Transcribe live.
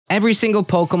Every single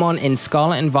Pokemon in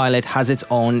Scarlet and Violet has its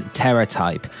own Tera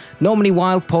type. Normally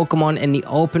wild Pokemon in the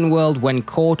open world when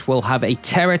caught will have a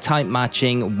Tera type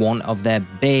matching one of their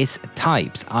base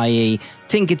types, i.e.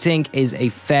 Tinkatink is a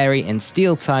Fairy and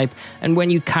Steel type, and when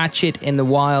you catch it in the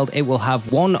wild, it will have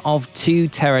one of two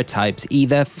Tera types,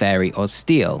 either Fairy or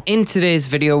Steel. In today's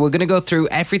video, we're going to go through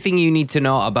everything you need to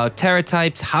know about Tera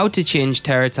types, how to change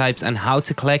Tera types, and how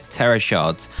to collect Tera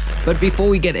Shards. But before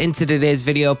we get into today's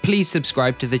video, please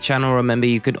subscribe to the channel. Remember,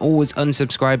 you can always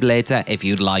unsubscribe later if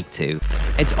you'd like to.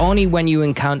 It's only when you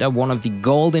encounter one of the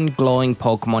golden glowing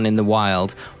Pokemon in the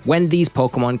wild, when these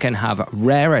Pokemon can have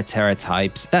rarer Tera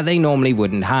types that they normally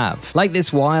wouldn't have. Like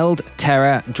this wild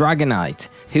Tera Dragonite,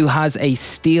 who has a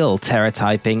Steel Tera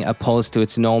typing opposed to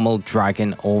its normal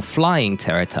Dragon or Flying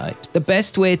Tera types. The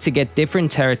best way to get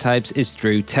different Tera types is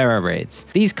through Tera Raids.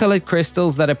 These colored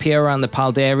crystals that appear around the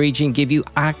Paldea region give you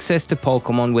access to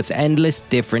Pokemon with endless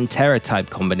different Tera type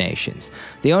combinations.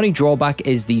 The only drawback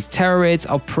is these Tera Raids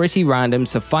are pretty random,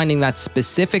 so finding that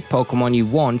specific Pokemon you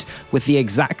want with the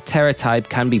exact Tera type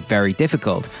can be very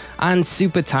difficult and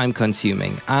super time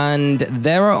consuming, and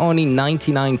there are only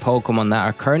 99 Pokemon that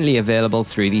are currently available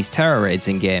through these Tera Raids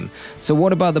in game. So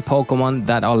what about the Pokemon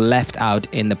that are left out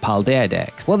in the Paldea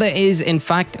Dex? Well, there is in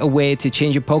fact a way to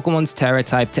change a Pokemon's Tera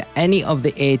type to any of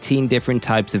the 18 different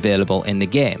types available in the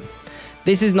game.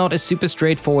 This is not a super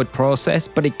straightforward process,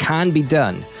 but it can be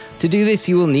done. To do this,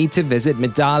 you will need to visit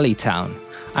Medali Town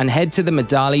and head to the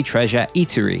Medali Treasure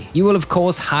Eatery. You will of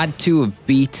course had to have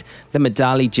beat the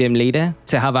Medali gym leader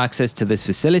to have access to this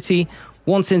facility.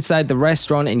 Once inside the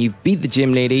restaurant and you've beat the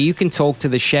gym leader, you can talk to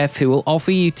the chef who will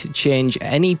offer you to change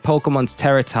any Pokemon's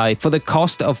Tera type for the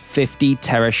cost of 50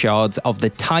 Tera Shards of the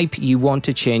type you want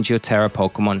to change your Tera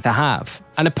Pokemon to have.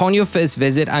 And upon your first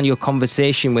visit and your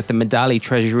conversation with the Medali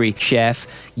Treasury chef,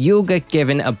 you'll get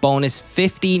given a bonus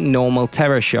 50 normal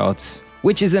Tera Shards,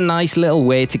 which is a nice little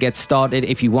way to get started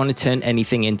if you want to turn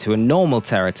anything into a normal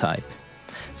Tera type.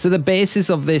 So the basis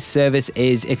of this service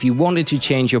is if you wanted to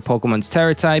change your Pokemon's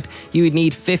Tera type, you would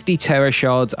need 50 Tera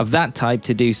Shards of that type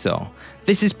to do so.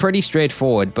 This is pretty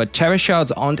straightforward, but Tera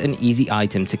Shards aren't an easy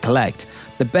item to collect.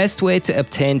 The best way to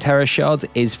obtain Tera Shards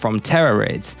is from Tera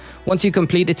Raids. Once you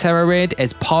complete a Tera Raid,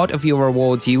 as part of your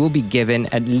rewards, you will be given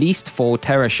at least 4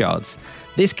 Tera Shards.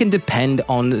 This can depend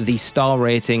on the star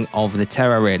rating of the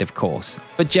Tera Raid, of course.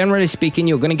 But generally speaking,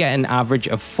 you're going to get an average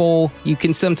of 4. You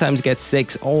can sometimes get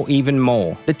 6 or even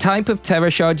more. The type of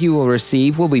Tera Shard you will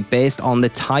receive will be based on the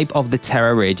type of the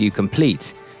Tera Raid you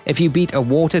complete. If you beat a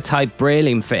Water-type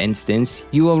Breloom, for instance,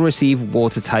 you will receive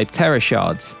Water-type Tera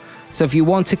Shards. So if you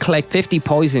want to collect 50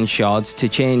 Poison Shards to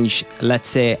change, let's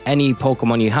say, any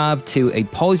Pokemon you have to a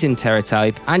Poison Tera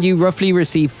type, and you roughly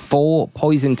receive 4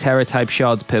 Poison Tera type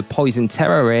Shards per Poison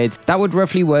Tera Raid, that would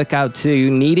roughly work out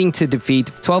to needing to defeat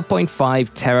 12.5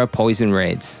 Tera Poison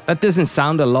Raids. That doesn't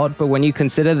sound a lot, but when you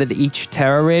consider that each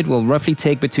Tera Raid will roughly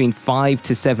take between 5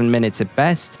 to 7 minutes at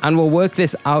best, and we'll work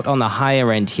this out on the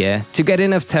higher end here, to get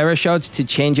enough Tera Shards to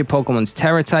change a Pokemon's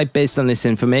Tera type based on this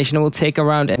information, it will take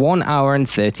around 1 hour and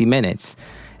 30 minutes.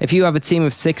 If you have a team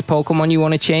of 6 Pokemon you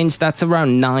want to change, that's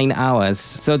around 9 hours.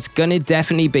 So it's gonna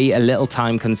definitely be a little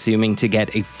time consuming to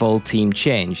get a full team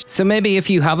changed. So maybe if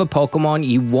you have a Pokemon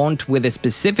you want with a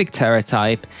specific Tera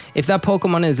type, if that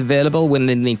Pokemon is available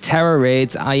within the Tera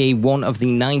Raids, i.e. one of the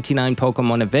 99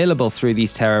 Pokemon available through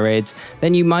these Tera Raids,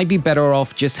 then you might be better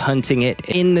off just hunting it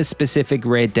in the specific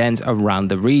raid dens around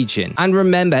the region. And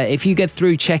remember, if you get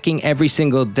through checking every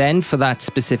single den for that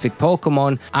specific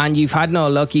Pokemon and you've had no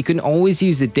luck, you can always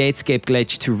use the Datescape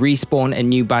glitch to respawn a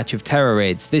new batch of Tera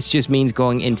Raids. This just means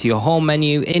going into your home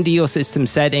menu, into your system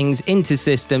settings, into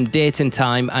system, date and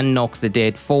time, and knock the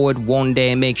date forward 1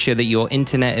 day. Make sure that your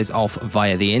internet is off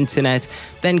via the internet,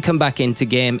 then come back into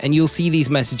game and you'll see these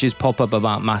messages pop up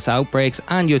about mass outbreaks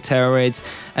and your Tera Raids.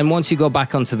 And once you go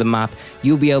back onto the map,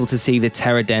 you'll be able to see the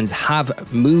Tera dens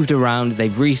have moved around,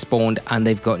 they've respawned, and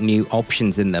they've got new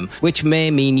options in them, which may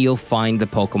mean you'll find the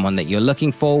Pokemon that you're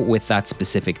looking for with that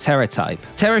specific Tera type.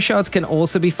 Tera Shards can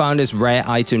also be found as rare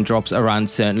item drops around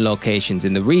certain locations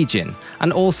in the region,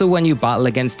 and also when you battle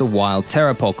against the wild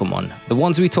Tera Pokemon, the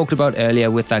ones we talked about earlier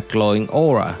with that glowing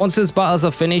aura. Once those battles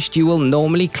are finished, you will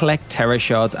normally collect Tera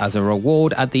Shards as a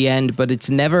reward at the end, but it's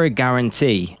never a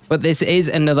guarantee. But this is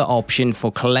another option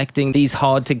for collecting these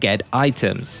hard to get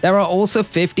items. There are also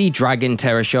 50 Dragon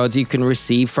Tera Shards you can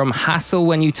receive from Hassel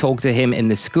when you talk to him in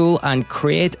the school and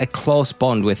create a close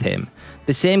bond with him.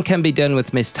 The same can be done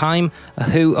with Miss Time,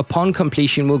 who upon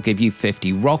completion will give you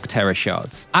 50 rock Tera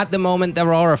Shards. At the moment,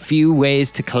 there are a few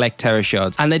ways to collect Tera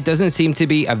Shards, and there doesn't seem to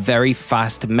be a very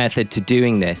fast method to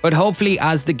doing this. But hopefully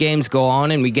as the games go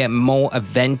on and we get more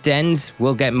event dens,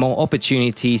 we'll get more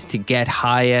opportunities to get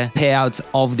higher payouts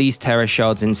of these Tera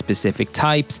Shards in specific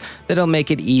types that'll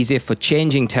make it easier for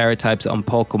changing Tera types on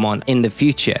Pokemon in the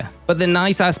future. But the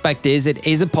nice aspect is it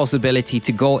is a possibility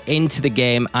to go into the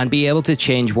game and be able to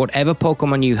change whatever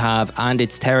Pokemon you have and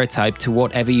its Tera type to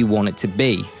whatever you want it to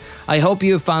be. I hope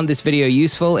you have found this video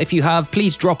useful. If you have,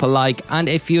 please drop a like, and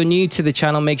if you're new to the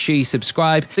channel, make sure you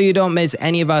subscribe so you don't miss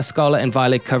any of our Scarlet and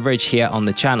Violet coverage here on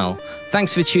the channel.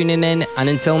 Thanks for tuning in, and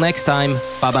until next time,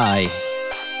 bye bye.